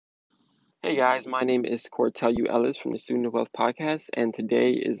Hey guys, my name is Cortelu Ellis from the Student of Wealth Podcast, and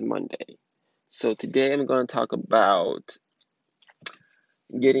today is Monday. So today I'm going to talk about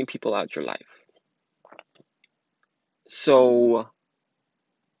getting people out your life. So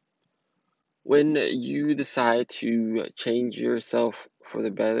when you decide to change yourself for the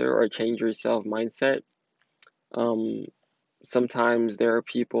better or change your self mindset, um, sometimes there are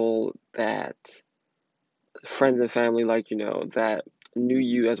people that friends and family that knew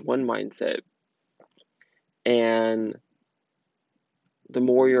you as one mindset, and the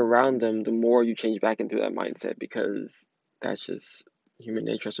more you're around them, the more you change back into that mindset because that's just human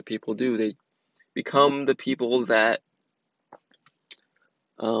nature. That's what people do. They become the people that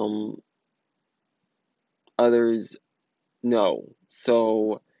um, others know.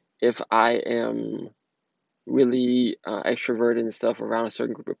 So if I am really extroverted and stuff around a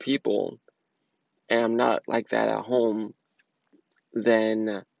certain group of people, and I'm not like that at home,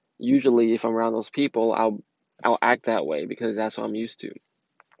 then usually if I'm around those people, I'll act that way because that's what I'm used to.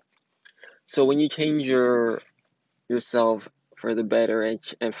 So when you change yourself for the better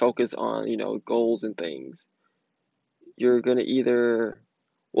and focus on goals and things, you're gonna either,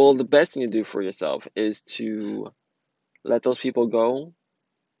 well, the best thing to do for yourself is to let those people go.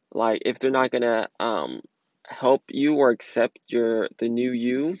 Like if they're not gonna help you or accept the new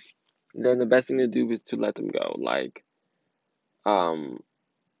you, then the best thing to do is to let them go. Like um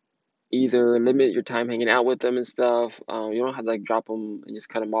either limit your time hanging out with them and stuff. You don't have to like drop them and just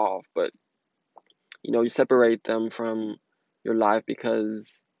cut them off, but you separate them from your life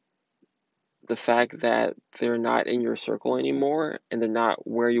because the fact that they're not in your circle anymore and they're not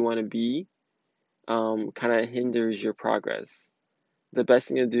where you want to be kind of hinders your progress. The best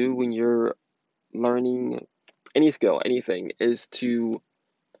thing to do when you're learning any skill, anything, is to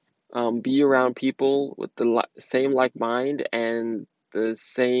be around people with the same like mind and the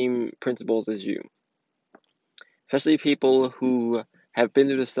same principles as you, especially people who have been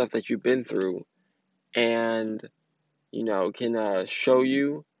through the stuff that you've been through and can show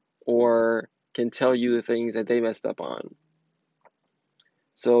you or can tell you the things that they messed up on.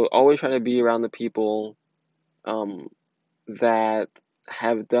 So always try to be around the people um, that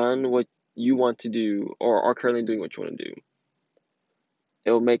have done what you want to do or are currently doing what you want to do. It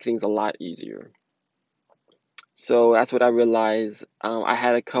will make things a lot easier. So that's what I realized. I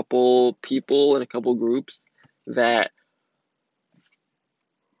had a couple people and a couple groups that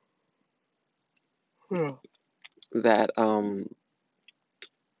that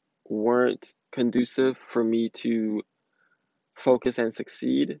weren't conducive for me to focus and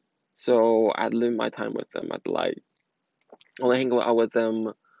succeed. So I'd limit my time with them. I'd like only hang out with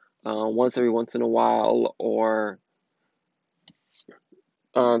them once in a while, or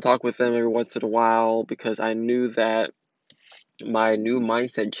talk with them every once in a while because I knew that my new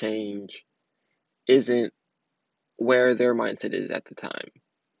mindset change isn't where their mindset is at the time.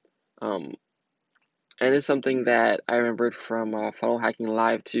 Um, and it's something that I remembered from Funnel Hacking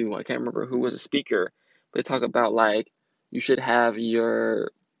Live too. I can't remember who was a speaker, but they talk about like you should have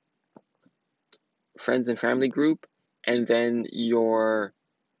your friends and family group and then your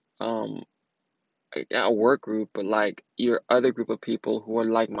um not a work group, but like your other group of people who are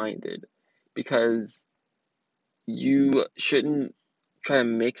like-minded, because you shouldn't try to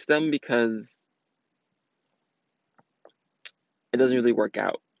mix them because it doesn't really work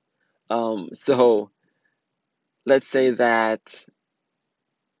out. So let's say that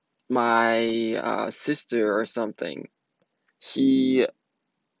my sister or something, she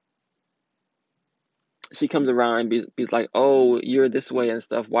she comes around and be like, "Oh, you're this way and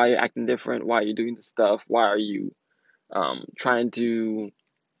stuff. Why are you acting different? Why are you doing this stuff? Why are you trying to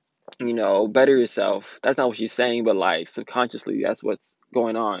better yourself?" That's not what she's saying, but like subconsciously, that's what's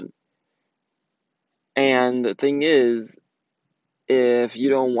going on. And the thing is, if you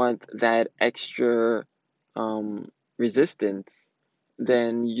don't want that extra resistance,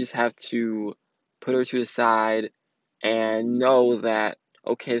 then you just have to put her to the side and know that,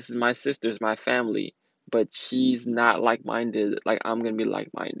 okay, this is my sister's my family, but she's not like minded, like I'm gonna be like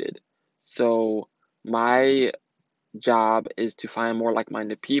minded. So my job is to find more like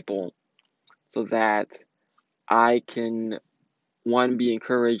minded people so that I can, one, be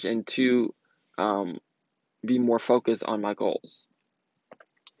encouraged, and two, um, be more focused on my goals.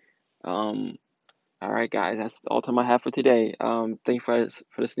 Um, all right, guys, that's all the time I have for today. Thank you for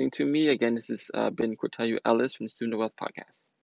listening to me. Again, this has been Cortelu Ellis from the Student of Wealth Podcast.